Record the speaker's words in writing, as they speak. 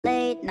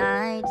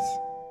nights,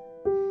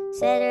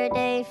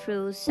 Saturday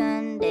through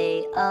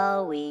Sunday,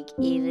 all week,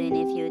 even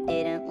if you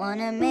didn't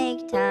wanna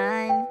make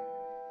time.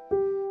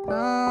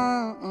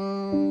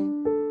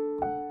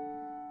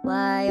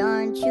 Why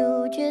aren't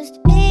you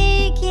just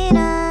picking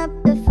up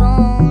the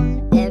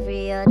phone?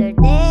 Every other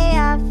day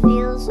I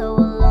feel so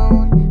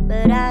alone,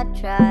 but I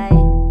try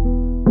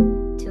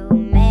to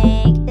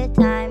make the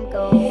time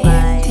go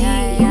by.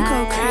 You go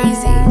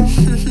crazy.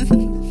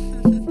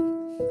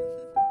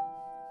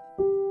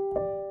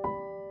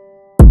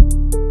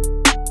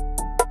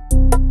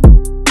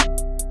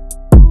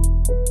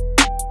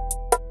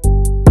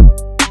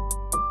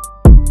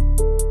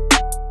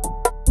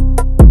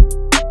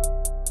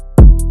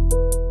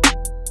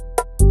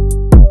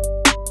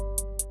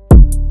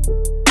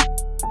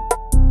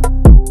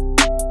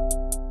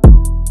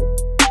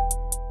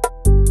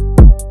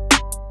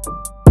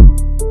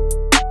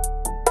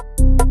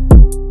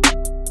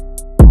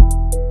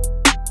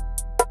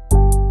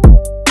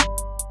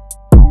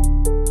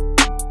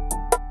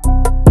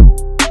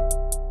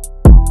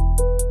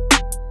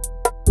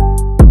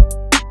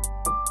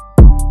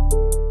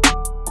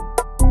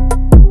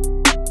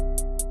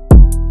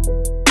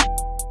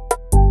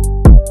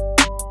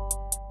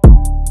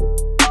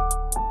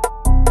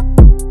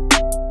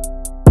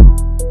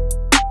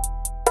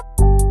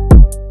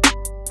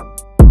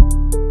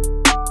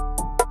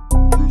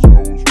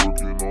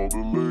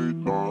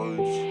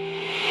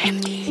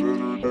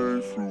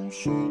 Saturday through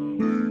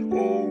Sunday,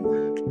 all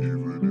week,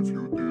 even if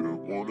you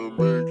didn't wanna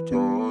make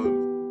time.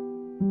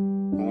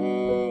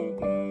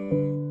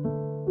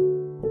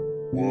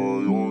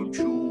 Why aren't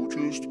you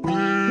just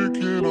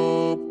picking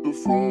up the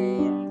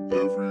phone?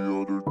 Every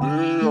other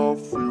day I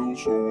feel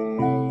so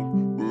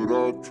alone, but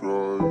I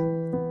try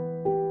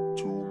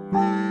to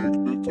make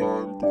the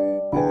time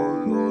go by.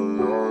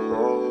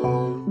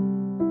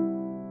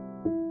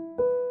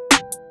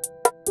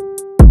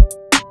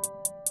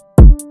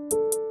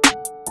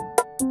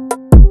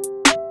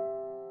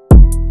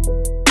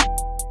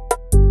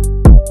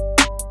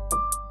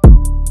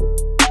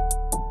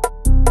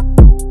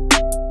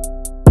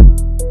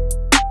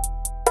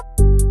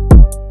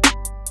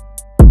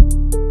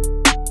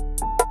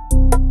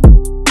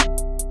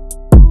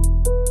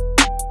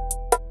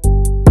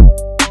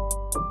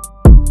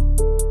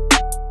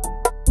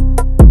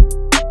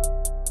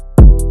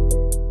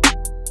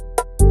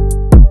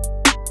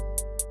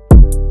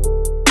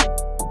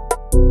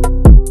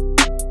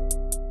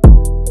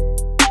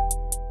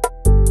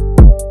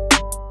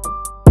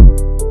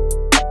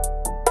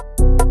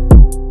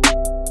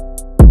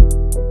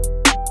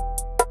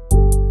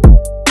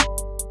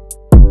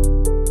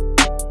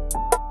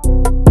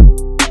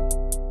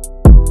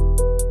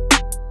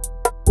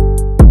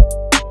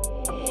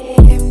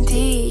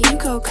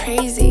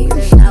 Crazy.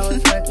 Cause I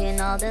was working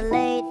all the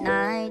late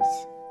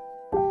nights,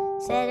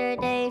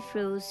 Saturday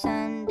through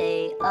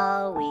Sunday,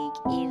 all week,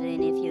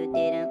 even if you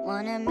didn't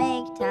wanna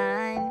make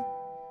time.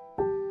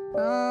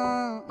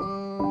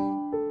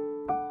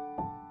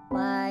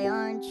 Why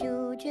aren't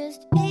you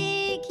just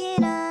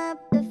picking up